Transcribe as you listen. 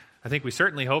I think we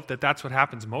certainly hope that that's what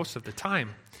happens most of the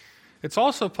time. It's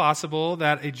also possible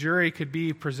that a jury could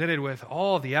be presented with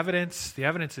all the evidence. The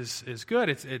evidence is good.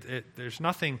 There's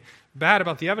nothing bad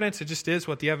about the evidence. It just is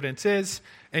what the evidence is.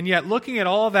 And yet, looking at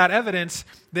all that evidence,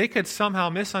 they could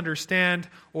somehow misunderstand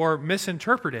or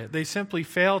misinterpret it. They simply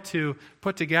fail to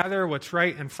put together what's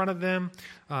right in front of them,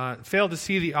 fail to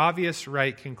see the obvious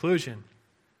right conclusion.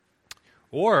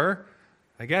 Or,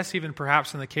 I guess even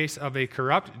perhaps in the case of a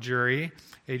corrupt jury,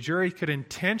 a jury could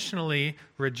intentionally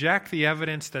reject the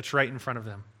evidence that's right in front of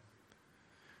them.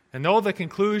 And though the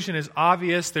conclusion is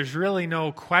obvious, there's really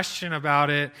no question about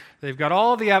it. They've got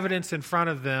all the evidence in front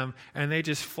of them, and they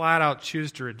just flat out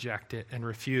choose to reject it and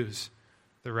refuse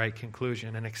the right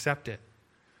conclusion and accept it.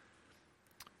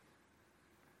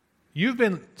 You've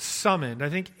been summoned. I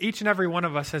think each and every one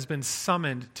of us has been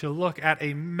summoned to look at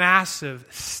a massive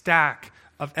stack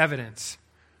of evidence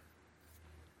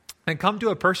and come to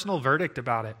a personal verdict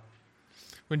about it.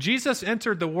 When Jesus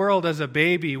entered the world as a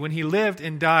baby, when he lived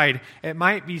and died, it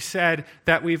might be said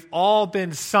that we've all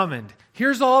been summoned.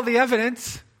 Here's all the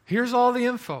evidence. Here's all the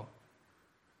info.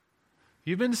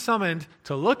 You've been summoned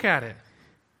to look at it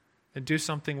and do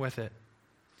something with it.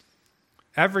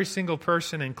 Every single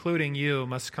person, including you,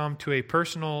 must come to a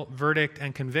personal verdict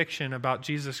and conviction about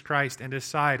Jesus Christ and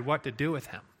decide what to do with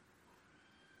him.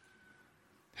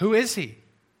 Who is he?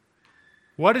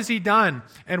 What has he done?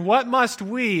 And what must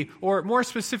we, or more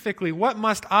specifically, what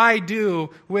must I do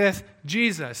with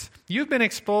Jesus? You've been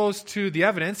exposed to the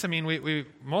evidence. I mean, we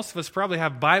most of us probably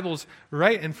have Bibles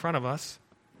right in front of us.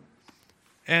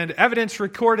 And evidence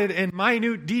recorded in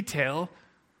minute detail.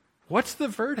 What's the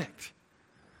verdict?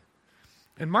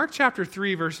 In Mark chapter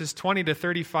 3, verses 20 to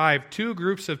 35, two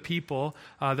groups of people,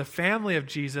 the family of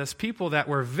Jesus, people that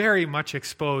were very much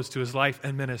exposed to his life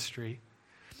and ministry.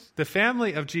 The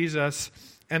family of Jesus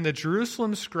and the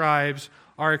Jerusalem scribes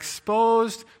are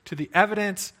exposed to the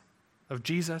evidence of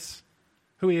Jesus,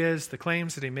 who he is, the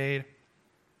claims that he made,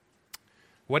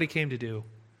 what he came to do.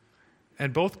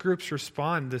 And both groups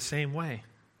respond the same way.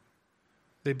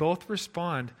 They both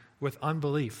respond with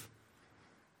unbelief.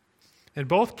 In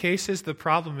both cases, the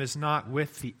problem is not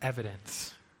with the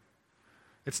evidence.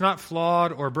 It's not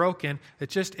flawed or broken. It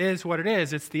just is what it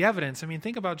is. It's the evidence. I mean,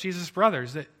 think about Jesus'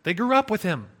 brothers. They grew up with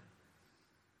him.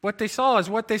 What they saw is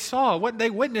what they saw. What they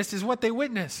witnessed is what they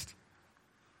witnessed.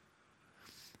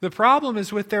 The problem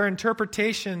is with their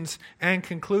interpretations and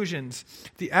conclusions.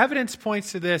 The evidence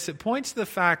points to this. It points to the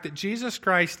fact that Jesus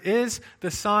Christ is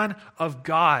the Son of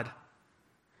God.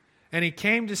 And he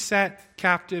came to set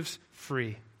captives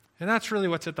free. And that's really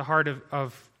what's at the heart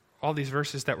of all these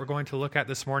verses that we're going to look at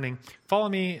this morning. Follow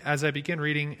me as I begin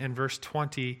reading in verse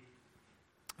 20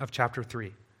 of chapter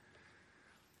 3.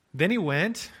 Then he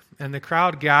went, and the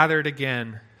crowd gathered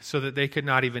again, so that they could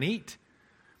not even eat.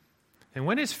 And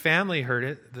when his family heard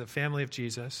it, the family of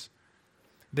Jesus,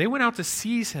 they went out to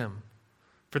seize him,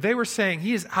 for they were saying,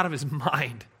 he is out of his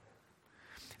mind.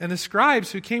 And the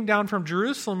scribes who came down from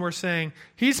Jerusalem were saying,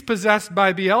 he's possessed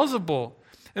by Beelzebul,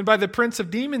 and by the prince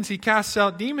of demons he casts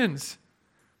out demons.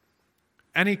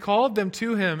 And he called them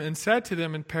to him and said to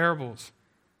them in parables,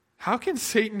 how can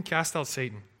Satan cast out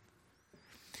Satan?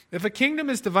 If a kingdom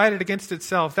is divided against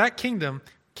itself, that kingdom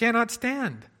cannot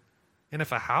stand. And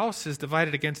if a house is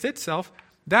divided against itself,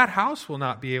 that house will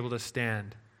not be able to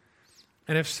stand.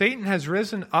 And if Satan has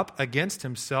risen up against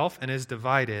himself and is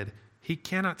divided, he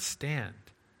cannot stand,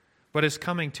 but is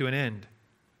coming to an end.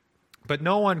 But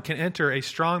no one can enter a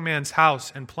strong man's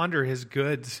house and plunder his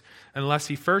goods unless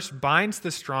he first binds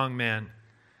the strong man.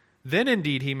 Then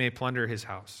indeed he may plunder his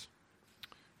house.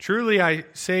 Truly I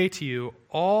say to you,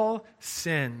 all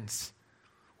sins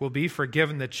will be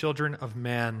forgiven the children of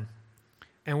man,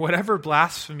 and whatever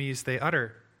blasphemies they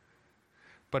utter.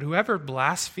 But whoever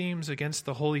blasphemes against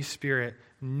the Holy Spirit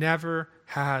never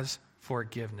has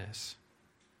forgiveness,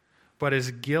 but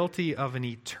is guilty of an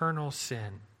eternal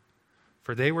sin.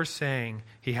 For they were saying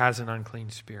he has an unclean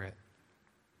spirit.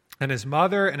 And his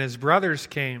mother and his brothers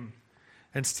came,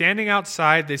 and standing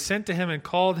outside, they sent to him and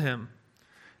called him.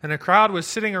 And a crowd was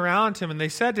sitting around him, and they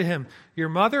said to him, your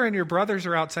mother and your brothers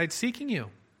are outside seeking you.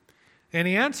 And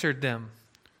he answered them,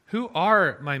 who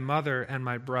are my mother and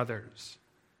my brothers?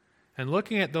 And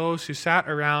looking at those who sat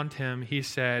around him, he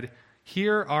said,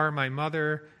 here are my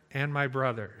mother and my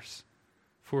brothers.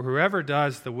 For whoever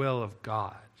does the will of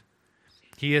God,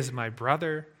 he is my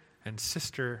brother and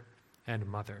sister and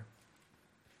mother.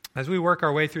 As we work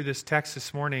our way through this text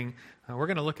this morning, we're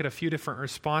going to look at a few different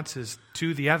responses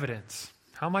to the evidence.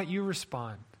 How might you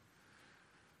respond?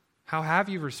 How have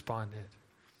you responded?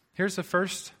 Here's the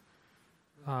first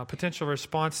potential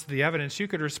response to the evidence, you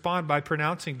could respond by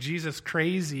pronouncing Jesus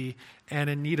crazy and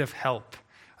in need of help.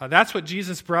 That's what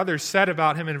Jesus' brothers said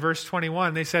about him in verse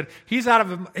 21. They said, he's out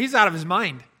of his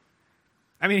mind.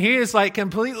 I mean, he is like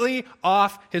completely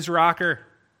off his rocker.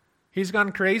 He's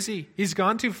gone crazy. He's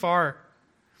gone too far.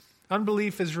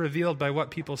 Unbelief is revealed by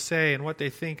what people say and what they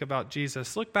think about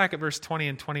Jesus. Look back at verse 20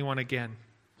 and 21 again.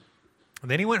 And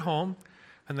then he went home,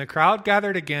 and the crowd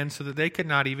gathered again so that they could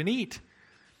not even eat.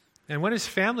 And when his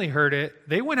family heard it,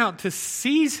 they went out to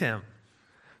seize him,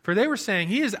 for they were saying,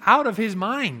 he is out of his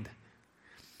mind.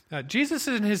 Jesus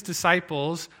and his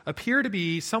disciples appear to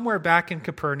be somewhere back in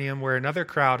Capernaum where another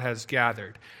crowd has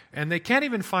gathered. And they can't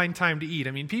even find time to eat.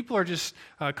 I mean, people are just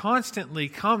constantly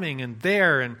coming and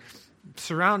there and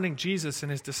surrounding Jesus and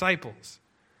his disciples.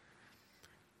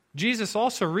 Jesus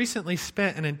also recently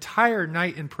spent an entire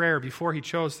night in prayer before he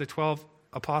chose the 12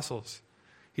 apostles.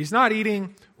 He's not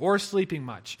eating or sleeping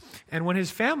much. And when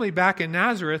his family back in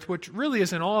Nazareth, which really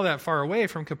isn't all that far away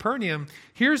from Capernaum,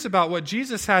 hears about what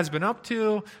Jesus has been up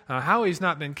to, how he's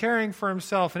not been caring for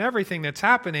himself and everything that's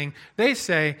happening, they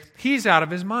say, he's out of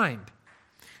his mind.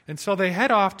 And so they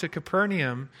head off to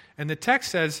Capernaum, and the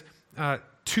text says,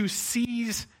 to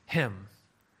seize him.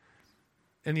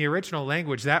 In the original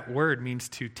language, that word means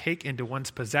to take into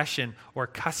one's possession or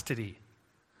custody,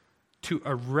 to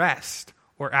arrest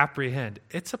or apprehend.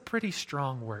 It's a pretty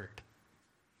strong word.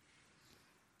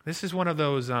 This is one of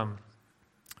those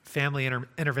family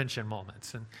intervention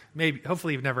moments. And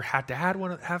hopefully you've never had to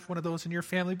have one of those in your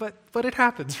family, but it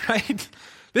happens, right?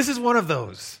 This is one of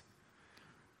those.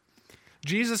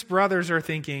 Jesus' brothers are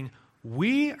thinking,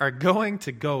 we are going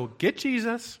to go get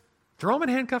Jesus, throw him in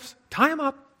handcuffs, tie him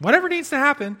up, whatever needs to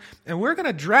happen, and we're going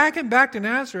to drag him back to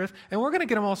Nazareth, and we're going to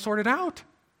get him all sorted out.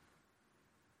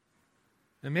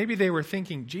 And maybe they were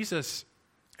thinking, Jesus,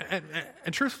 and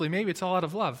truthfully, maybe it's all out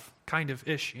of love, kind of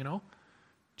ish, you know?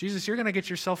 Jesus, you're going to get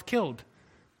yourself killed.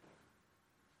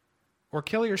 Or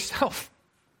kill yourself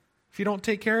if you don't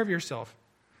take care of yourself.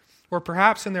 Or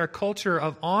perhaps in their culture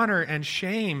of honor and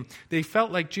shame, they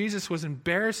felt like Jesus was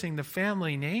embarrassing the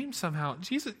family name somehow.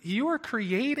 Jesus, you are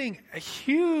creating a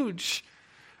huge...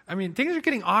 things are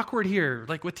getting awkward here,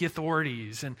 like with the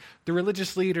authorities and the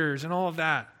religious leaders and all of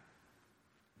that.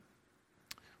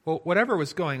 Well, whatever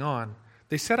was going on,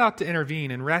 they set out to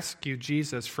intervene and rescue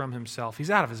Jesus from himself.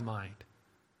 He's out of his mind.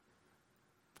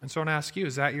 And so I want to ask you,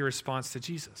 is that your response to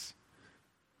Jesus?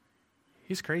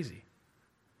 He's crazy.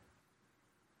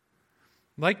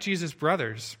 Like Jesus'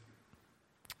 brothers,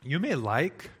 you may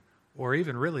like or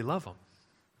even really love him.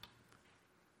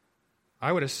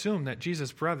 I would assume that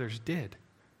Jesus' brothers did.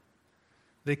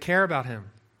 They care about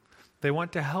him. They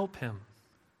want to help him.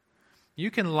 You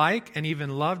can like and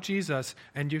even love Jesus,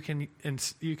 and you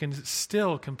can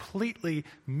still completely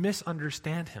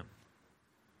misunderstand him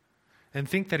and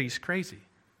think that he's crazy.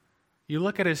 You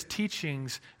look at his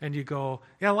teachings and you go,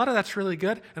 yeah, a lot of that's really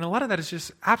good, and a lot of that is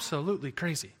just absolutely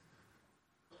crazy.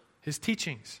 His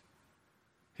teachings,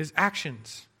 his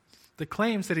actions, the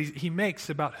claims that he makes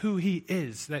about who he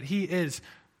is, that he is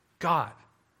God.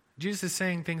 Jesus is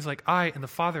saying things like, I and the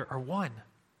Father are one.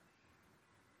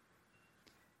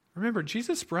 Remember,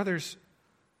 Jesus' brothers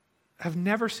have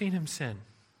never seen him sin.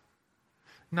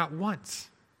 Not once.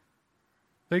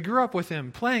 They grew up with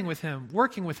him, playing with him,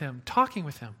 working with him, talking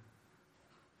with him.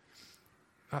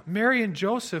 Mary and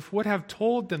Joseph would have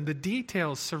told them the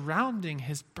details surrounding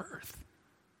his birth.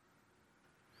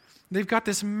 They've got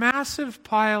this massive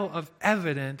pile of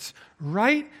evidence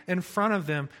right in front of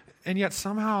them, and yet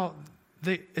somehow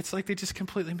it's like they just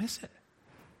completely miss it.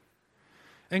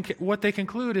 And what they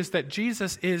conclude is that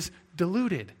Jesus is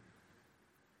deluded.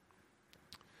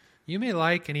 You may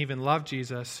like and even love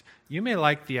Jesus. You may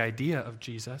like the idea of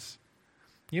Jesus.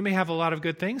 You may have a lot of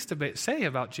good things to say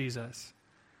about Jesus.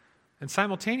 And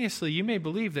simultaneously, you may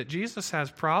believe that Jesus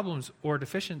has problems or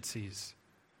deficiencies.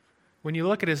 When you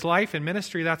look at his life and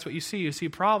ministry, that's what you see. You see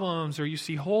problems or you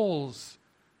see holes.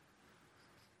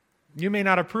 You may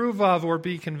not approve of or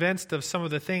be convinced of some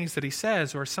of the things that he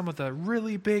says or some of the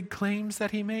really big claims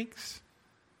that he makes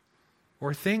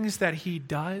or things that he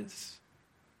does,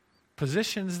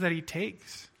 positions that he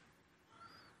takes.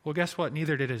 Well, guess what?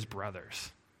 Neither did his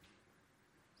brothers.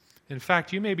 In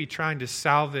fact, you may be trying to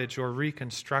salvage or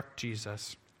reconstruct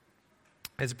Jesus.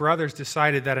 His brothers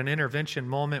decided that an intervention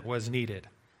moment was needed.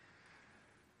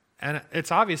 And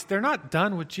it's obvious they're not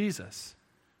done with Jesus.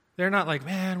 They're not like,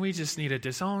 man, we just need to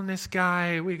disown this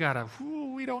guy. We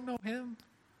don't know him.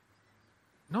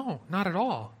 No, not at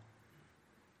all.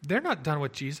 They're not done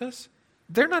with Jesus.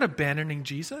 They're not abandoning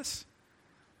Jesus.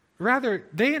 Rather,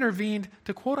 they intervened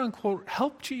to quote unquote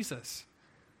help Jesus.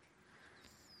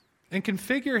 and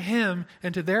configure him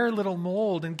into their little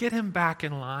mold and get him back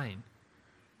in line.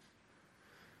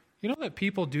 You know that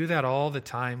people do that all the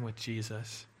time with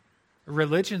Jesus?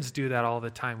 Religions do that all the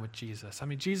time with Jesus. I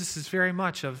mean, Jesus is very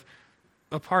much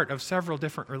a part of several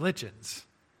different religions.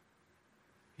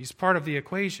 He's part of the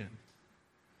equation.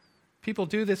 People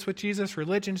do this with Jesus.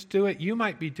 Religions do it. You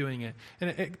might be doing it. And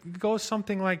it goes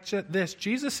something like this.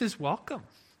 Jesus is welcome.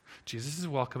 Jesus is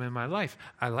welcome in my life.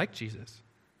 I like Jesus.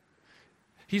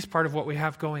 He's part of what we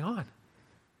have going on.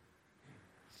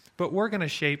 But we're going to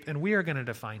shape and we are going to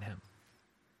define him.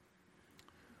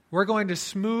 We're going to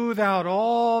smooth out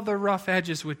all the rough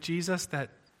edges with Jesus that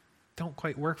don't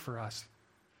quite work for us.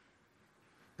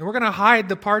 And we're going to hide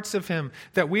the parts of him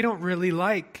that we don't really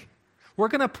like. We're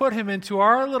going to put him into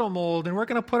our little mold, and we're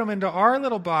going to put him into our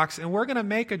little box, and we're going to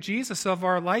make a Jesus of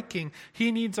our liking.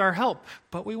 He needs our help,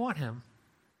 but we want him.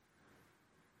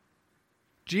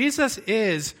 Jesus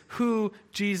is who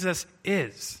Jesus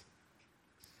is.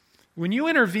 When you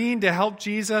intervene to help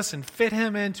Jesus and fit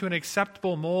him into an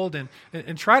acceptable mold and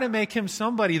try to make him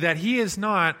somebody that he is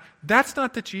not, that's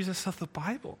not the Jesus of the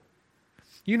Bible.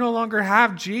 You no longer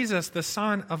have Jesus, the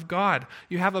Son of God.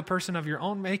 You have a person of your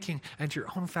own making and your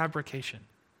own fabrication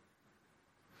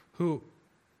who,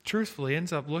 truthfully,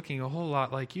 ends up looking a whole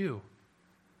lot like you.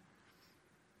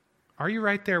 Are you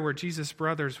right there where Jesus'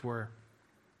 brothers were?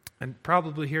 And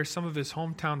probably here some of his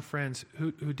hometown friends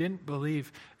who didn't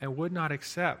believe and would not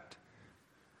accept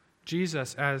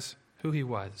Jesus as who he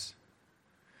was.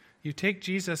 You take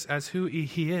Jesus as who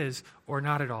he is or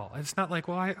not at all. It's not like,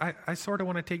 well, I sort of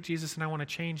want to take Jesus and I want to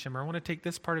change him, or I want to take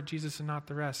this part of Jesus and not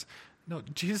the rest. No,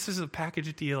 Jesus is a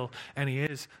package deal, and he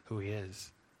is who he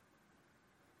is.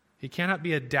 He cannot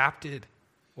be adapted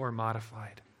or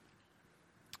modified.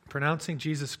 Pronouncing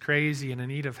Jesus crazy and in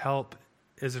need of help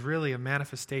is really a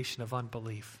manifestation of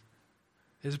unbelief.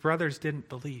 His brothers didn't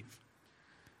believe.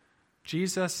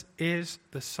 Jesus is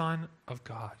the Son of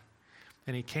God,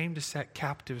 and he came to set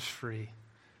captives free.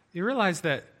 You realize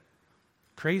that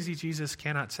crazy Jesus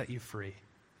cannot set you free.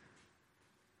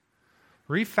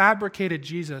 Refabricated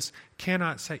Jesus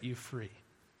cannot set you free.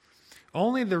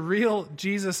 Only the real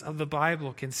Jesus of the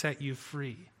Bible can set you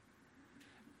free.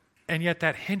 And yet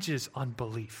that hinges on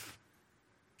belief.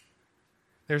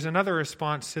 There's another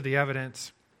response to the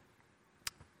evidence.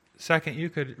 Second, you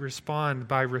could respond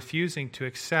by refusing to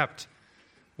accept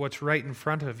what's right in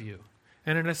front of you.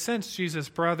 And in a sense, Jesus'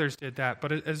 brothers did that.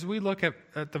 But as we look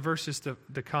at the verses to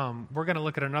come, we're going to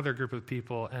look at another group of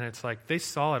people, and it's like they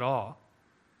saw it all,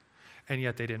 and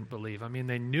yet they didn't believe. I mean,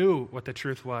 they knew what the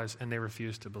truth was, and they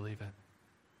refused to believe it.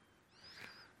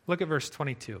 Look at verse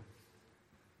 22.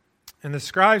 And the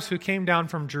scribes who came down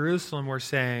from Jerusalem were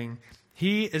saying,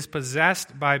 "He is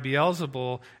possessed by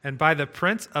Beelzebul, and by the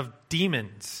prince of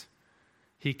demons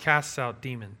he casts out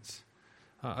demons."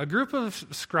 A group of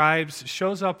scribes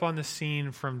shows up on the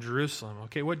scene from Jerusalem.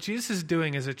 Okay, what Jesus is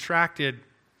doing is attracted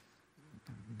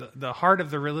the heart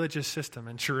of the religious system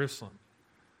in Jerusalem.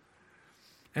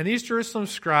 And these Jerusalem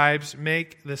scribes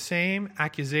make the same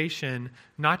accusation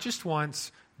not just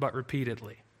once, but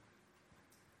repeatedly.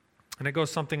 And it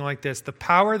goes something like this: the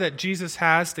power that Jesus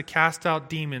has to cast out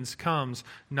demons comes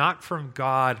not from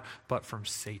God, but from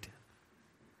Satan.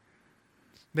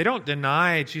 They don't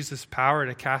deny Jesus' power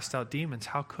to cast out demons.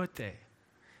 How could they?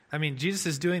 I mean, Jesus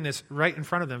is doing this right in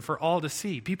front of them for all to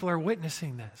see. People are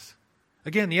witnessing this.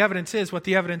 Again, the evidence is what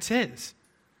the evidence is.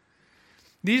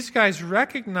 These guys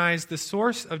recognize the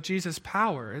source of Jesus'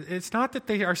 power. It's not that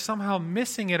they are somehow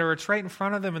missing it or it's right in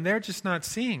front of them and they're just not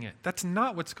seeing it. That's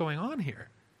not what's going on here.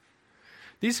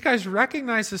 These guys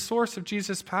recognized the source of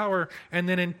Jesus' power and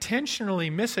then intentionally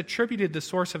misattributed the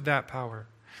source of that power.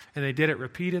 And they did it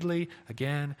repeatedly,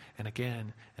 again and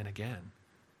again and again.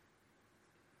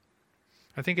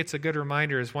 I think it's a good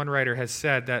reminder, as one writer has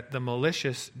said, that the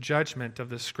malicious judgment of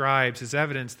the scribes is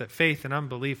evidence that faith and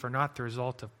unbelief are not the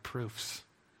result of proofs.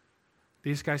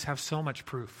 These guys have so much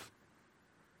proof,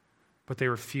 but they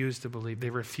refuse to believe. They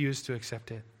refuse to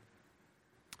accept it.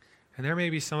 And there may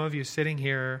be some of you sitting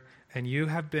here and you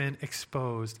have been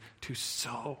exposed to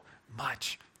so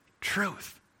much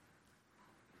truth.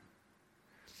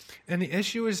 And the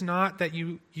issue is not that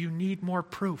you need more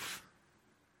proof.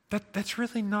 That's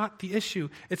really not the issue.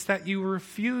 It's that you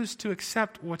refuse to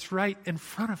accept what's right in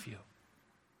front of you.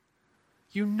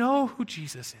 You know who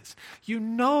Jesus is. You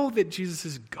know that Jesus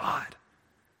is God.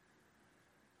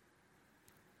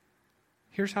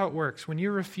 Here's how it works. When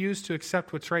you refuse to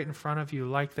accept what's right in front of you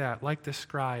like that, like the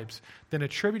scribes, then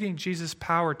attributing Jesus'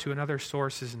 power to another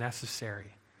source is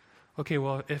necessary. Okay,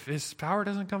 well, if his power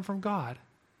doesn't come from God,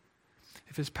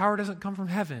 if his power doesn't come from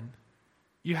heaven,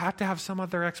 you have to have some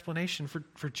other explanation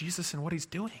for Jesus and what he's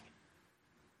doing.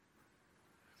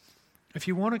 If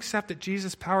you won't accept that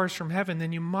Jesus' power is from heaven,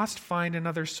 then you must find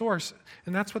another source.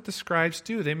 And that's what the scribes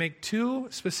do. They make two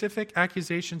specific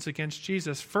accusations against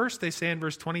Jesus. First, they say in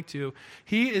verse 22,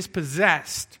 he is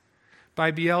possessed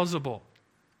by Beelzebul,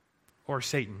 or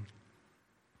Satan.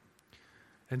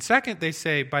 And second, they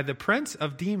say, by the prince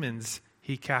of demons,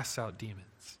 he casts out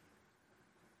demons.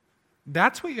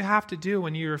 That's what you have to do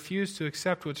when you refuse to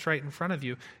accept what's right in front of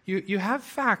you. You have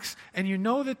facts, and you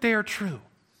know that they are true.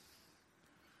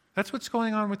 That's what's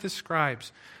going on with the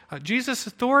scribes. Jesus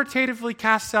authoritatively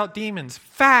casts out demons.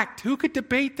 Fact. Who could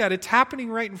debate that? It's happening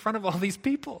right in front of all these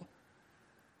people.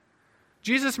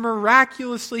 Jesus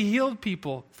miraculously healed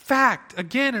people. Fact.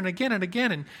 Again and again and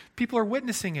again. And people are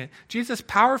witnessing it. Jesus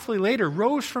powerfully later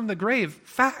rose from the grave.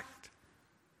 Fact.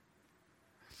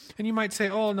 And you might say,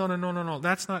 oh, no.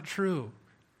 That's not true.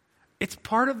 It's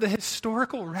part of the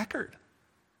historical record.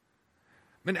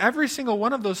 And every single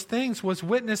one of those things was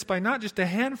witnessed by not just a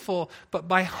handful, but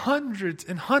by hundreds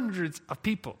and hundreds of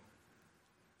people.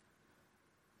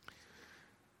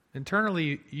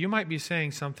 Internally, you might be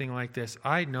saying something like this: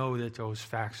 I know that those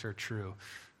facts are true.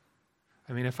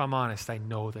 I mean, if I'm honest, I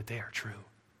know that they are true.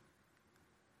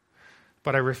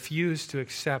 But I refuse to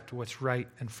accept what's right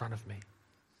in front of me.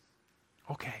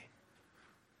 Okay.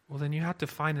 Well, then you have to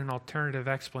find an alternative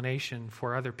explanation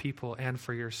for other people and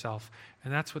for yourself.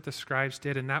 And that's what the scribes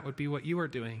did, and that would be what you are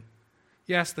doing.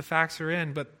 Yes, the facts are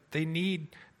in, but they need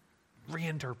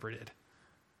reinterpreted.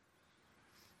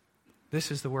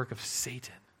 This is the work of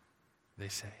Satan, they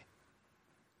say.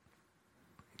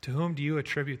 To whom do you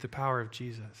attribute the power of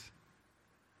Jesus?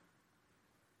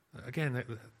 Again,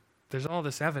 there's all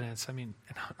this evidence. I mean,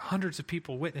 hundreds of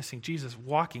people witnessing Jesus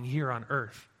walking here on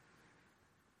earth,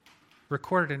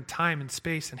 recorded in time and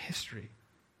space and history.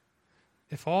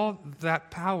 If all that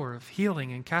power of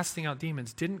healing and casting out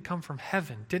demons didn't come from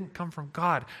heaven, didn't come from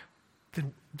God,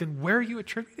 then where are you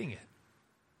attributing it?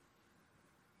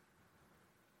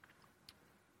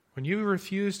 When you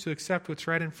refuse to accept what's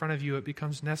right in front of you, it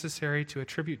becomes necessary to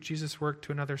attribute Jesus' work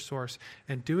to another source.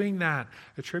 And doing that,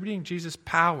 attributing Jesus'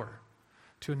 power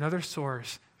to another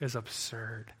source, is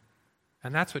absurd.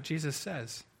 And that's what Jesus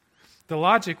says. The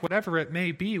logic, whatever it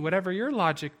may be, whatever your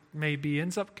logic may be,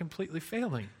 ends up completely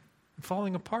failing and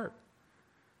falling apart.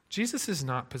 Jesus is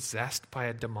not possessed by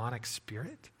a demonic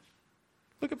spirit.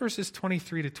 Look at verses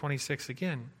 23 to 26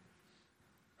 again.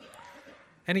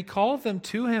 And he called them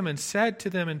to him and said to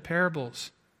them in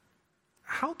parables,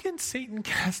 how can Satan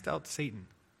cast out Satan?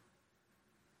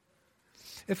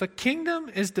 If a kingdom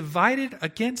is divided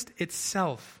against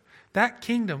itself, that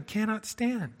kingdom cannot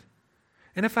stand.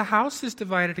 And if a house is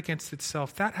divided against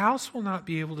itself, that house will not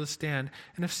be able to stand.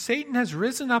 And if Satan has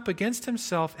risen up against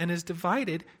himself and is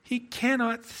divided, he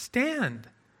cannot stand,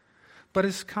 but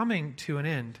is coming to an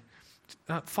end.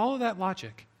 Follow that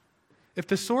logic. If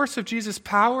the source of Jesus'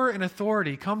 power and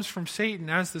authority comes from Satan,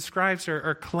 as the scribes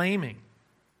are claiming,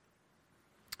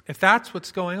 if that's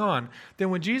what's going on, then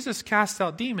when Jesus casts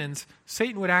out demons,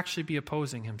 Satan would actually be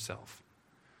opposing himself.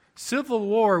 Civil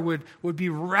war would be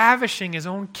ravishing his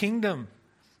own kingdom,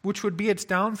 which would be its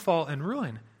downfall and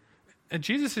ruin. And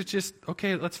Jesus is just,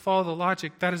 okay, let's follow the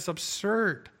logic. That is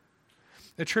absurd.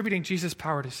 Attributing Jesus'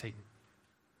 power to Satan.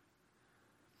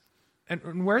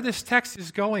 And where this text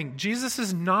is going, Jesus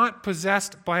is not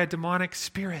possessed by a demonic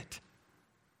spirit.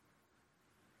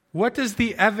 What does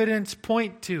the evidence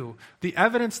point to? The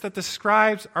evidence that the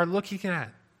scribes are looking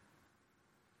at.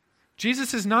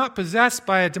 Jesus is not possessed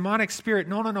by a demonic spirit.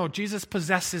 No. Jesus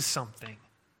possesses something.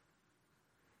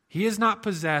 He is not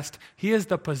possessed. He is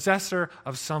the possessor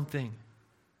of something.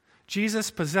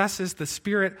 Jesus possesses the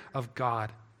Spirit of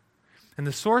God. And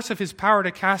the source of his power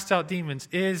to cast out demons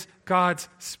is God's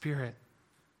Spirit.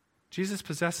 Jesus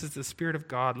possesses the Spirit of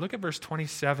God. Look at verse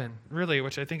 27, really,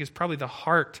 which I think is probably the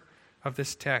heart of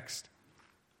this text.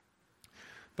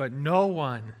 But no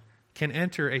one can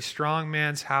enter a strong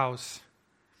man's house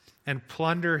and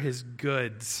plunder his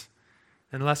goods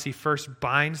unless he first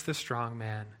binds the strong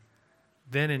man.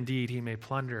 Then indeed he may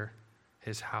plunder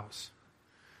his house.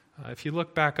 If you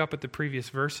look back up at the previous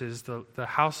verses, the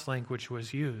house language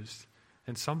was used,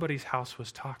 and somebody's house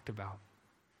was talked about.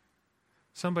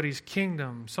 Somebody's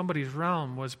kingdom, somebody's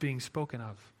realm was being spoken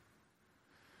of.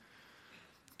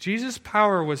 Jesus'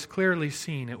 power was clearly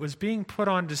seen. It was being put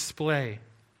on display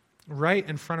right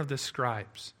in front of the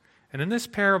scribes. And in this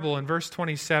parable, in verse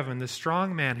 27, the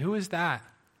strong man, who is that?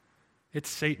 It's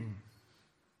Satan.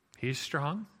 He's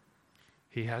strong.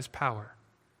 He has power.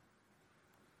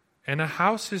 And a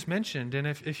house is mentioned. And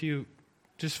if you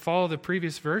just follow the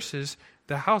previous verses,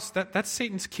 the house, that's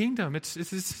Satan's kingdom. It's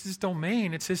his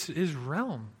domain. It's his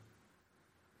realm.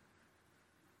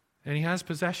 And he has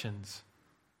possessions.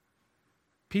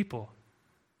 People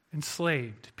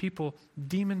enslaved. People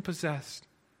demon-possessed.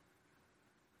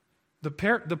 The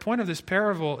point of this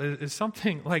parable is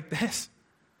something like this.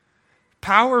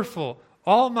 Powerful,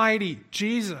 almighty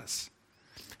Jesus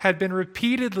had been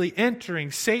repeatedly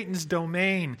entering Satan's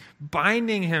domain,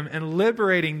 binding him and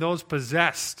liberating those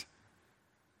possessed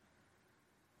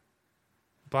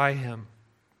by him.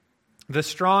 The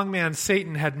strong man,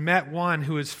 Satan, had met one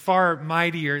who is far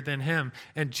mightier than him,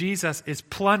 and Jesus is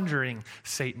plundering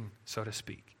Satan, so to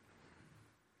speak.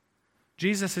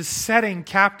 Jesus is setting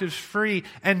captives free,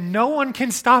 and no one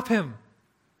can stop him.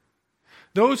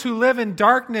 Those who live in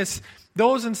darkness,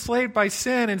 those enslaved by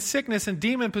sin and sickness and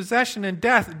demon possession and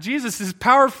death, Jesus is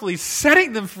powerfully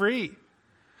setting them free.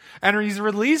 And he's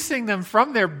releasing them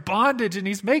from their bondage, and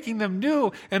he's making them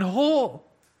new and whole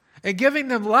and giving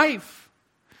them life.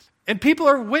 And people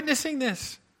are witnessing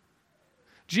this.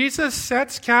 Jesus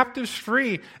sets captives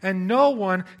free, and no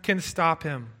one can stop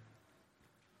him.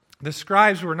 The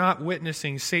scribes were not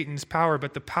witnessing Satan's power,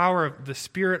 but the power of the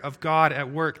Spirit of God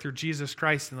at work through Jesus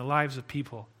Christ in the lives of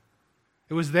people.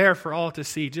 It was there for all to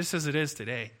see, just as it is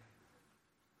today.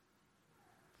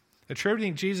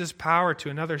 Attributing Jesus' power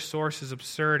to another source is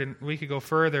absurd, and we could go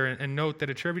further and note that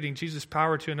attributing Jesus'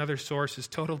 power to another source is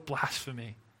total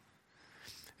blasphemy.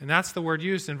 And that's the word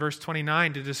used in verse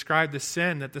 29 to describe the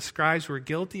sin that the scribes were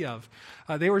guilty of.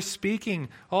 They were speaking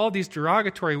all these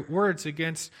derogatory words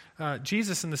against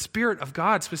Jesus and the Spirit of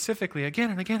God specifically,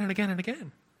 again and again and again and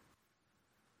again.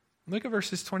 Look at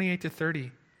verses 28 to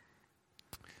 30.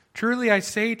 Truly I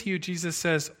say to you, Jesus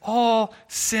says, all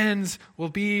sins will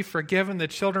be forgiven the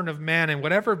children of man, and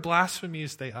whatever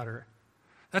blasphemies they utter.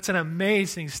 That's an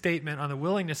amazing statement on the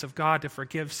willingness of God to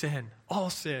forgive sin, all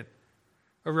sin.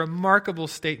 A remarkable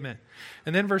statement.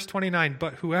 And then verse 29,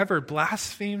 but whoever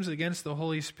blasphemes against the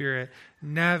Holy Spirit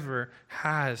never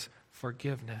has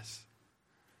forgiveness,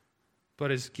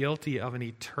 but is guilty of an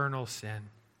eternal sin.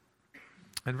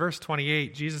 In verse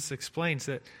 28, Jesus explains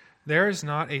that there is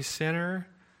not a sinner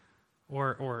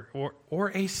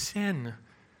or a sin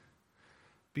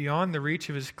beyond the reach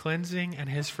of his cleansing and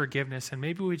his forgiveness. And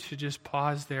maybe we should just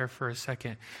pause there for a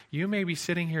second. You may be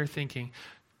sitting here thinking,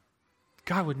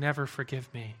 God would never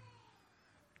forgive me.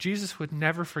 Jesus would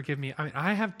never forgive me. I mean,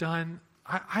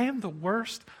 I am the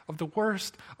worst of the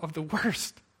worst of the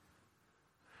worst.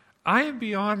 I am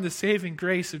beyond the saving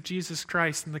grace of Jesus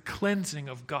Christ and the cleansing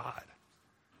of God.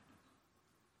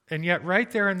 And yet right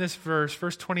there in this verse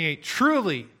 28,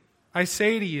 truly I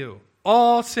say to you,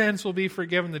 all sins will be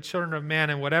forgiven the children of man,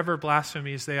 and whatever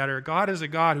blasphemies they utter. God is a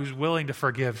God who's willing to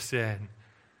forgive sin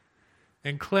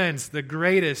and cleanse the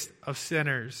greatest of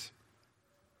sinners.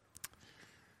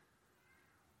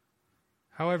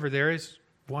 However, there is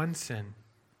one sin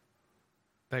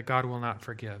that God will not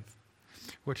forgive,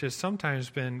 which has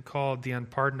sometimes been called the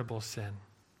unpardonable sin.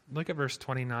 Look at verse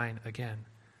 29 again.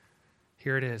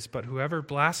 Here it is. But whoever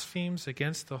blasphemes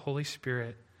against the Holy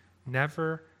Spirit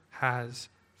never has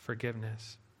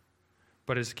forgiveness,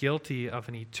 but is guilty of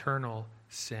an eternal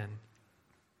sin.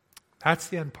 That's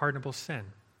the unpardonable sin.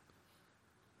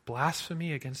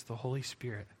 Blasphemy against the Holy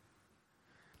Spirit.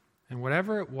 And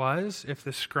whatever it was, if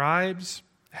the scribes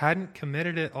hadn't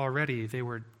committed it already, they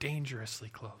were dangerously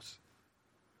close.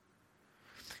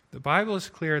 The Bible is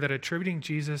clear that attributing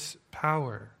Jesus'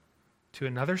 power to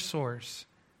another source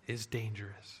is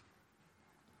dangerous.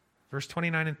 Verse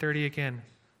 29 and 30 again.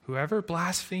 Whoever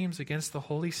blasphemes against the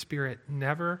Holy Spirit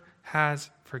never has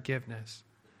forgiveness,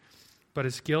 but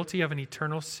is guilty of an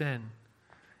eternal sin.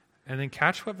 And then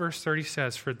catch what verse 30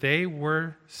 says. For they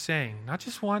were saying, not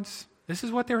just once, this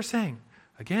is what they were saying,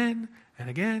 again and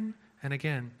again and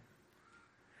again.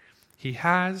 He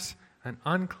has an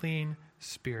unclean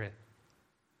spirit.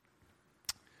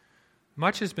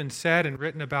 Much has been said and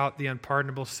written about the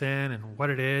unpardonable sin and what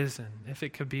it is and if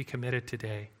it could be committed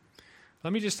today.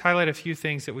 Let me just highlight a few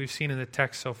things that we've seen in the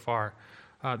text so far.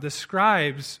 The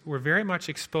scribes were very much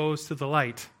exposed to the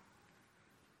light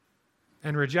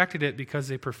and rejected it because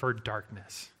they preferred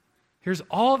darkness. Here's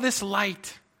all this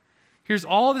light. Here's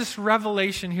all this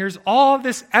revelation. Here's all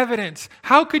this evidence.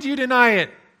 How could you deny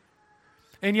it?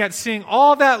 And yet, seeing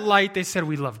all that light, they said,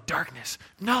 we love darkness.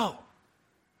 No,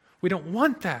 we don't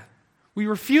want that. We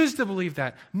refuse to believe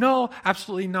that. No,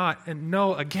 absolutely not. And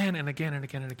no, again and again and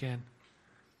again and again.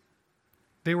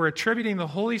 They were attributing the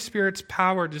Holy Spirit's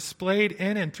power displayed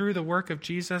in and through the work of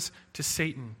Jesus to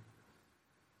Satan.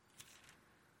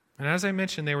 And as I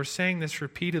mentioned, they were saying this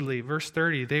repeatedly. Verse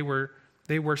 30, they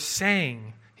were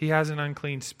saying, he has an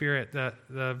unclean spirit.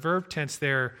 The verb tense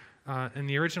there in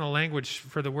the original language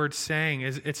for the word saying,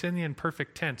 it's in the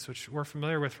imperfect tense, which we're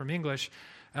familiar with from English.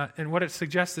 And what it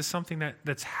suggests is something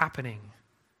that's happening.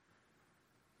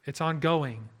 It's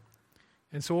ongoing.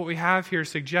 And so what we have here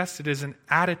suggested is an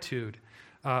attitude,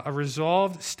 a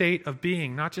resolved state of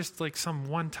being, not just like some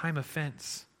one-time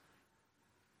offense.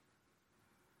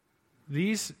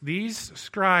 These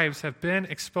scribes have been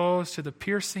exposed to the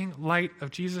piercing light of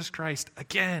Jesus Christ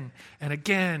again and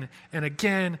again and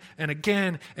again and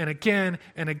again and again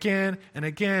and again and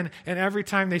again. And every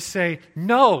time they say,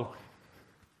 no.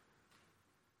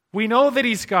 We know that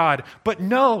he's God, but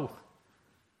no.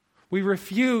 We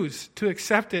refuse to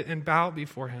accept it and bow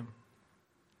before him.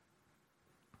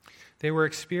 They were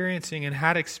experiencing and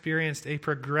had experienced a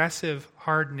progressive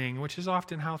hardening, which is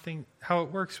often how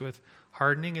it works with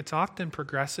hardening. It's often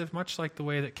progressive, much like the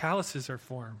way that calluses are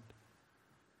formed.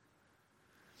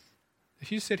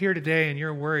 If you sit here today and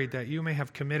you're worried that you may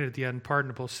have committed the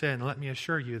unpardonable sin, let me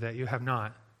assure you that you have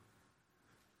not.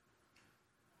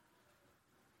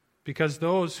 Because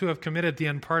those who have committed the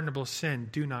unpardonable sin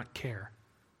do not care.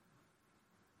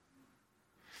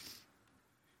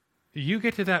 You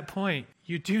get to that point,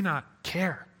 you do not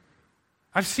care.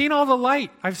 I've seen all the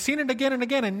light. I've seen it again and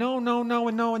again, and no,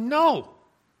 and no.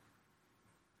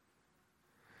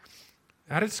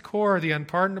 At its core, the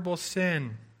unpardonable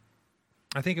sin,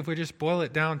 I think if we just boil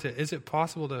it down to, is it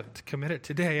possible to commit it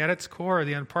today? At its core,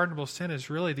 the unpardonable sin is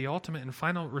really the ultimate and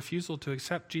final refusal to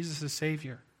accept Jesus as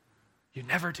Savior. You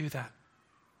never do that.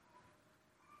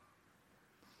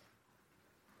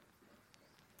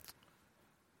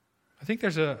 I think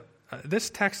this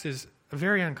text is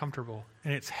very uncomfortable,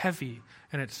 and it's heavy,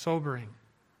 and it's sobering.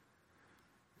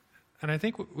 And I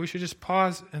think we should just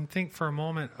pause and think for a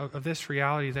moment of this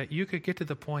reality, that you could get to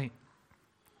the point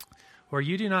where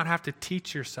you do not have to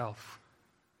teach yourself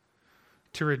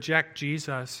to reject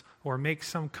Jesus or make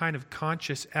some kind of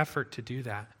conscious effort to do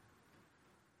that.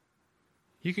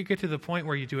 You could get to the point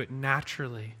where you do it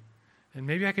naturally. And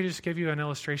maybe I could just give you an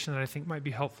illustration that I think might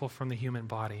be helpful from the human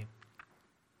body.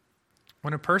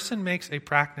 When a person makes a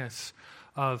practice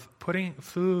of putting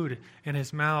food in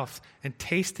his mouth and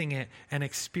tasting it and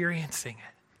experiencing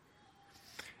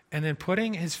it, and then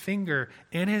putting his finger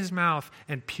in his mouth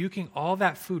and puking all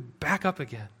that food back up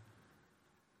again,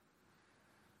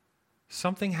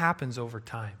 something happens over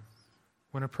time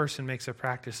when a person makes a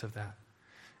practice of that.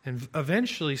 And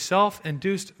eventually,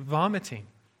 self-induced vomiting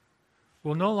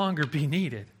will no longer be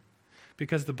needed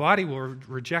because the body will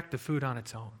reject the food on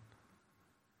its own.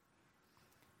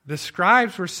 The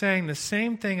scribes were saying the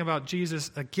same thing about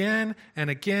Jesus again and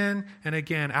again and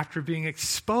again after being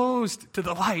exposed to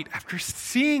the light, after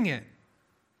seeing it.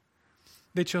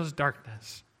 They chose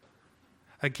darkness.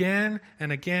 Again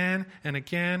and again and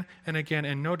again and again.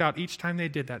 And no doubt each time they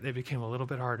did that, they became a little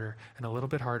bit harder and a little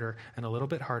bit harder and a little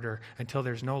bit harder until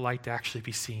there's no light to actually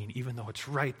be seen, even though it's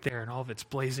right there in all of its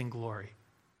blazing glory.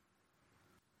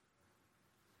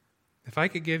 If I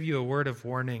could give you a word of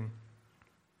warning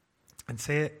and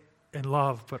say it in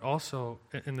love, but also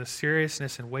in the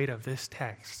seriousness and weight of this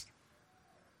text,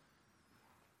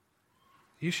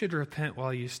 you should repent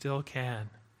while you still can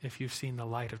if you've seen the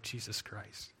light of Jesus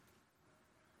Christ.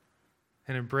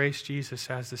 And embrace Jesus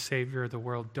as the Savior of the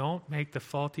world. Don't make the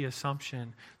faulty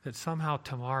assumption that somehow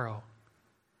tomorrow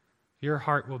your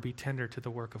heart will be tender to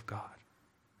the work of God.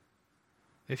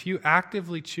 If you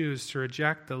actively choose to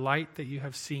reject the light that you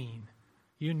have seen,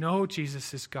 you know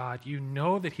Jesus is God. You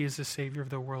know that he is the Savior of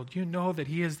the world. You know that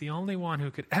he is the only one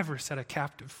who could ever set a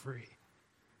captive free.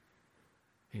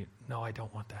 No, I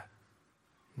don't want that.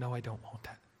 No, I don't want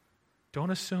that.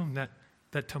 Don't assume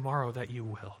that tomorrow that you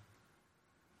will.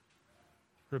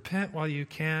 Repent while you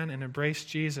can and embrace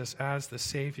Jesus as the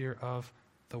Savior of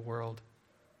the world.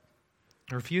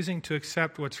 Refusing to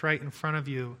accept what's right in front of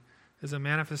you is a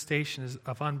manifestation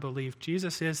of unbelief.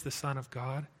 Jesus is the Son of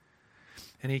God,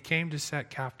 and he came to set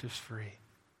captives free.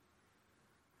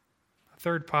 A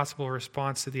third possible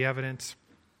response to the evidence,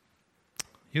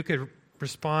 you could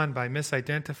respond by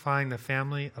misidentifying the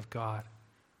family of God.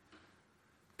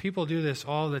 People do this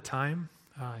all the time.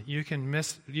 You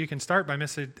can start by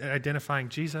misidentifying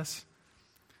Jesus.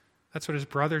 That's what his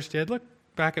brothers did. Look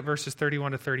back at verses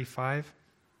 31 to 35.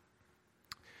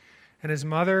 And his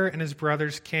mother and his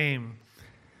brothers came,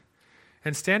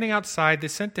 and standing outside, they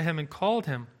sent to him and called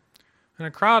him. And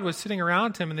a crowd was sitting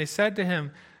around him, and they said to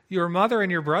him, "Your mother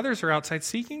and your brothers are outside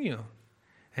seeking you."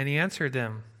 And he answered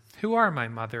them, "Who are my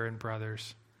mother and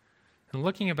brothers?" And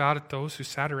looking about at those who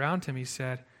sat around him, he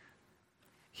said,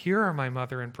 "Here are my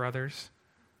mother and brothers,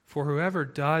 for whoever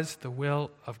does the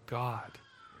will of God,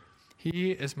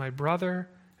 he is my brother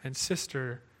and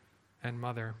sister and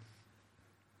mother.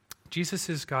 Jesus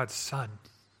is God's son.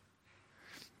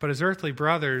 But his earthly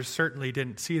brothers certainly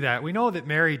didn't see that. We know that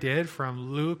Mary did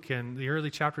from Luke and the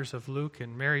early chapters of Luke,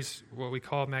 and Mary's what we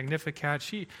call Magnificat.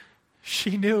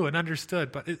 She knew and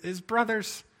understood, but his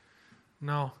brothers,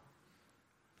 no.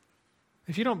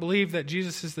 If you don't believe that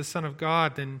Jesus is the Son of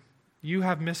God, then you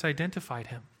have misidentified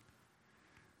him.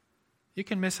 You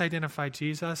can misidentify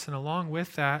Jesus, and along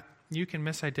with that, you can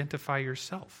misidentify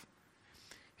yourself.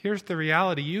 Here's the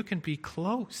reality. You can be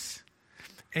close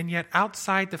and yet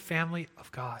outside the family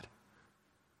of God.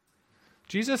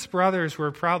 Jesus' brothers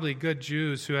were probably good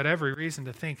Jews who had every reason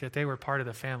to think that they were part of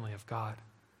the family of God.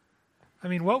 I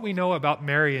mean, what we know about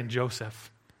Mary and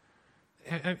Joseph,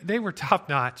 they were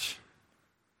top-notch.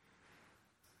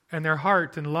 And their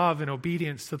heart and love and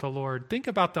obedience to the Lord. Think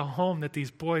about the home that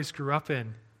these boys grew up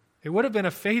in. It would have been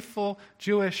a faithful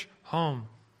Jewish home.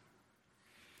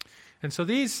 And so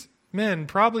these men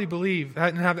probably believe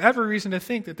and have every reason to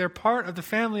think that they're part of the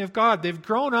family of God. They've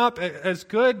grown up as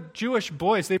good Jewish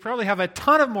boys. They probably have a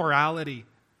ton of morality.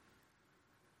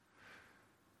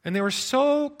 And they were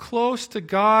so close to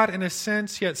God in a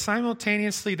sense, yet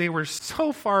simultaneously they were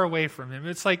so far away from him.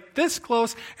 It's like this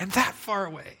close and that far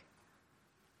away.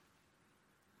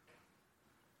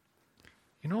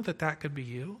 You know that could be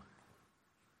you?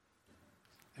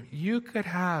 I mean, you could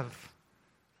have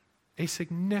a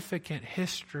significant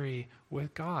history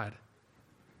with God.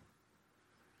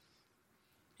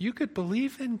 You could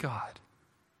believe in God.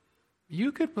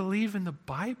 You could believe in the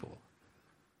Bible.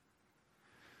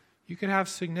 You could have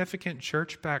significant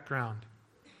church background.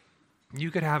 You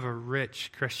could have a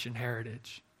rich Christian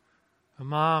heritage. A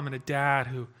mom and a dad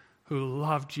who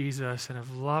love Jesus and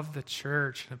have loved the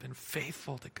church and have been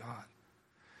faithful to God.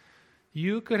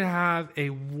 You could have a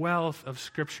wealth of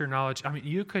Scripture knowledge. I mean,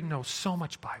 you could know so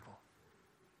much Bible.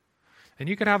 And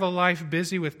you could have a life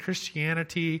busy with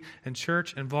Christianity and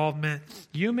church involvement.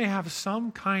 You may have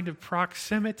some kind of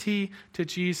proximity to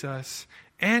Jesus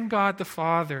and God the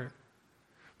Father.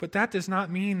 But that does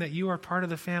not mean that you are part of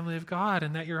the family of God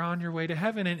and that you're on your way to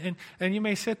heaven. And you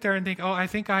may sit there and think, oh, I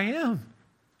think I am.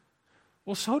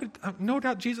 Well, so did, no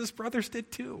doubt Jesus' brothers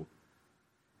did too.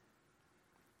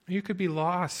 You could be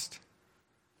lost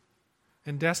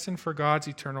and destined for God's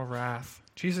eternal wrath.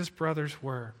 Jesus' brothers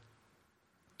were.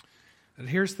 And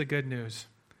here's the good news.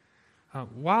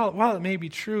 While it may be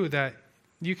true that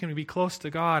you can be close to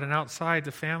God and outside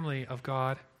the family of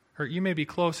God, or you may be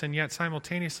close and yet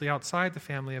simultaneously outside the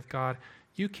family of God,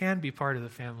 you can be part of the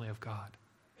family of God.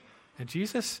 And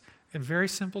Jesus, in very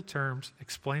simple terms,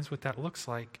 explains what that looks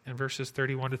like in verses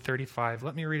 31 to 35.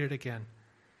 Let me read it again.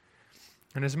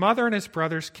 And his mother and his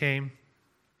brothers came,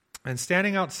 and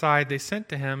standing outside, they sent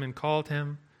to him and called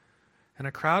him. And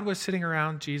a crowd was sitting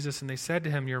around Jesus, and they said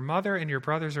to him, your mother and your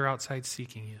brothers are outside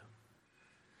seeking you.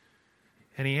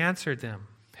 And he answered them,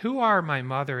 who are my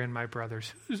mother and my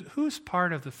brothers? Who's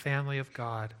part of the family of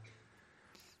God?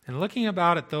 And looking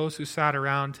about at those who sat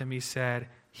around him, he said,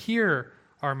 here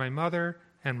are my mother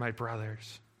and my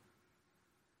brothers.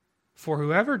 For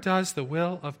whoever does the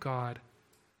will of God,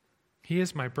 he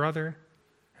is my brother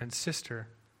and sister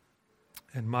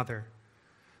and mother.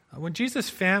 When Jesus'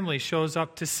 family shows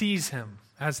up to seize him,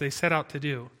 as they set out to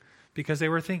do, because they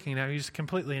were thinking that he's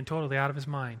completely and totally out of his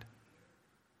mind.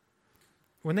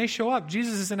 When they show up,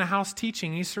 Jesus is in a house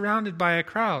teaching. He's surrounded by a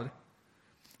crowd.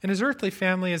 And his earthly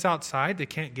family is outside. They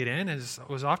can't get in, as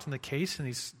was often the case in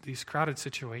these crowded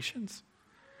situations.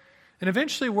 And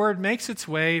eventually word makes its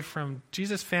way from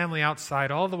Jesus' family outside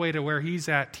all the way to where he's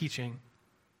at teaching,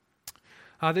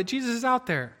 that Jesus is out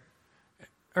there.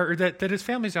 Or that his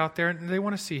family's out there and they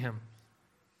want to see him.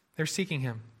 They're seeking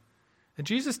him. And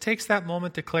Jesus takes that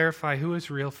moment to clarify who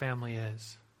his real family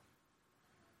is.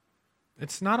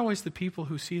 It's not always the people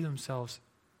who see themselves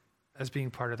as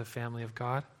being part of the family of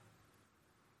God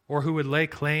or who would lay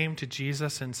claim to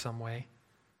Jesus in some way.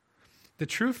 The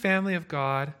true family of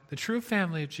God, the true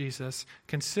family of Jesus,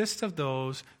 consists of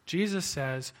those, Jesus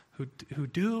says, who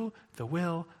do the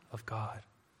will of God.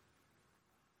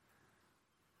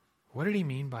 What did he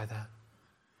mean by that?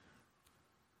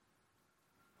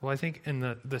 Well, I think in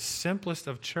the simplest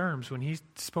of terms, when he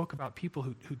spoke about people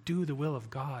who do the will of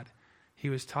God, he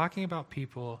was talking about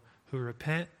people who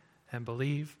repent and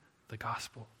believe the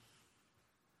gospel.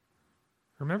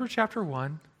 Remember chapter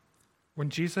 1, when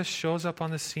Jesus shows up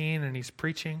on the scene and he's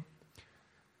preaching?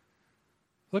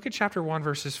 Look at chapter 1,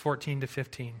 verses 14 to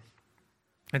 15.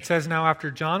 It says, now after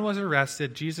John was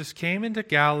arrested, Jesus came into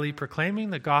Galilee proclaiming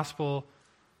the gospel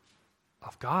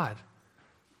of God.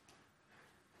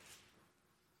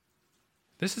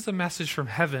 This is a message from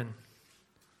heaven.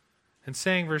 and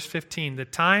saying, verse 15, the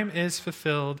time is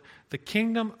fulfilled, the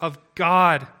kingdom of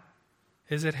God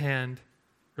is at hand.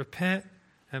 Repent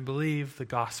and believe the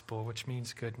gospel, which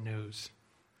means good news.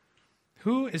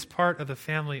 Who is part of the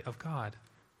family of God?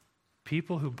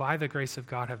 People who by the grace of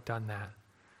God have done that.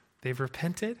 They've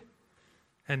repented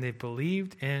and they've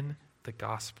believed in the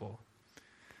gospel.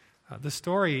 The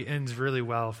story ends really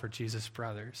well for Jesus'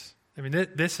 brothers. I mean,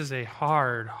 this is a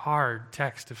hard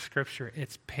text of Scripture.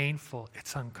 It's painful.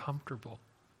 It's uncomfortable.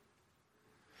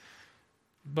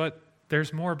 But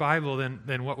there's more Bible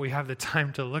than what we have the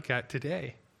time to look at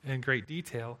today in great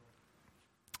detail.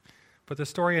 But the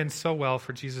story ends so well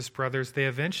for Jesus' brothers, they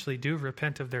eventually do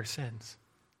repent of their sins.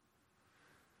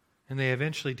 And they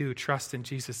eventually do trust in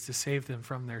Jesus to save them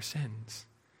from their sins.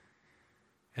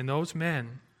 And those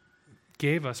men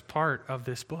gave us part of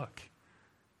this book.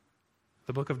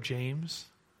 The book of James.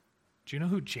 Do you know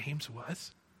who James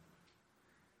was?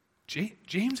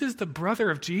 James is the brother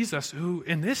of Jesus who,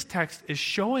 in this text, is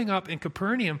showing up in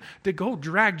Capernaum to go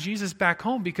drag Jesus back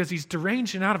home because he's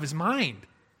deranged and out of his mind.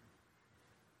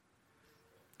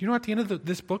 You know, at the end of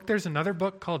this book, there's another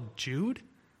book called Jude.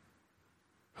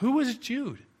 Who was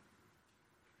Jude?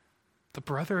 The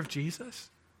brother of Jesus?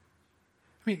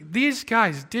 I mean, these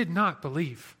guys did not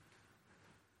believe.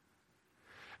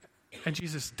 And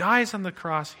Jesus dies on the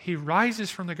cross, he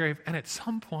rises from the grave, and at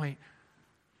some point,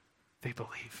 they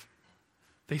believe.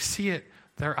 They see it,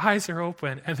 their eyes are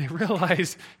open, and they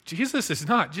realize Jesus is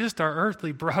not just our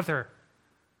earthly brother.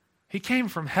 He came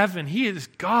from heaven, he is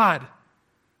God.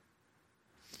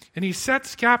 And he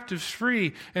sets captives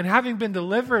free, and having been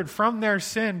delivered from their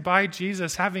sin by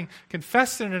Jesus, having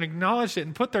confessed it and acknowledged it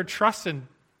and put their trust in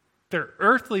their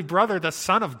earthly brother, the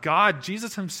Son of God,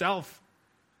 Jesus himself,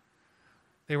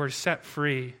 they were set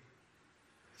free.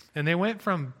 And they went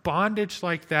from bondage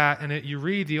like that, and you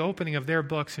read the opening of their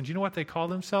books, and do you know what they call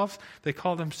themselves? They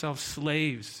call themselves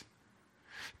slaves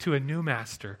to a new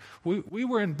master. We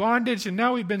were in bondage, and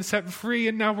now we've been set free,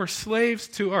 and now we're slaves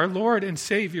to our Lord and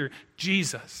Savior,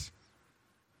 Jesus.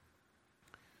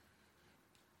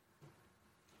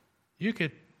 You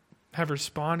could have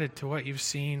responded to what you've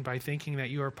seen by thinking that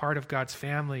you are part of God's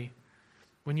family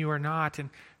when you are not, and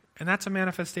that's a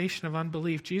manifestation of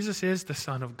unbelief. Jesus is the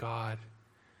Son of God,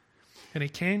 and he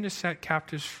came to set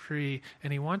captives free,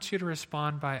 and he wants you to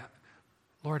respond by,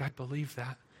 Lord, I believe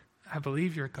that. I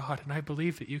believe you're God, and I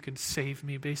believe that you can save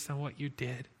me based on what you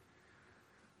did.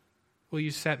 Will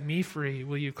you set me free?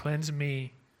 Will you cleanse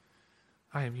me?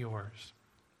 I am yours.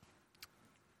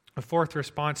 A fourth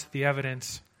response to the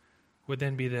evidence would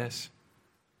then be this.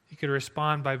 You could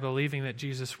respond by believing that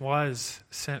Jesus was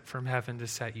sent from heaven to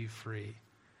set you free.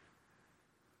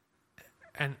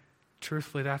 And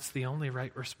truthfully, that's the only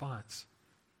right response.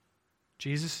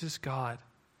 Jesus is God.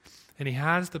 And he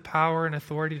has the power and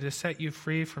authority to set you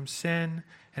free from sin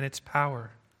and its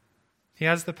power. He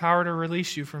has the power to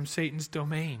release you from Satan's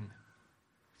domain.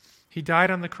 He died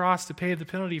on the cross to pay the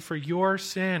penalty for your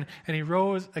sin, and he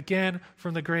rose again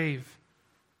from the grave.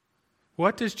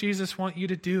 What does Jesus want you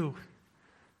to do?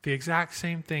 The exact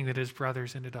same thing that his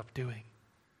brothers ended up doing.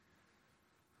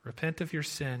 Repent of your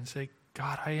sin. Say,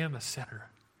 God, I am a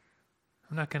sinner.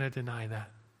 I'm not going to deny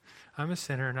that. I'm a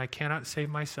sinner and I cannot save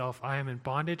myself. I am in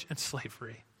bondage and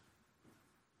slavery.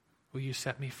 Will you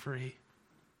set me free?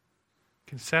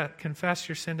 Confess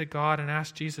your sin to God and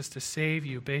ask Jesus to save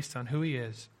you based on who he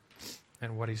is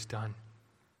and what he's done.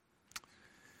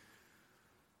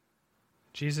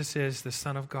 Jesus is the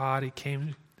Son of God. He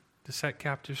came to set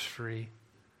captives free.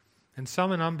 And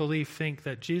some in unbelief think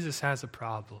that Jesus has a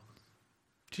problem.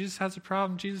 Jesus has a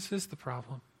problem. Jesus is the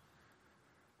problem.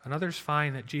 And others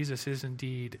find that Jesus is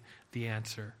indeed the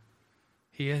answer.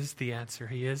 He is the answer.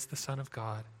 He is the Son of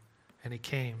God. And he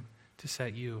came to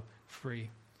set you free.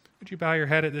 Would you bow your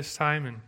head at this time and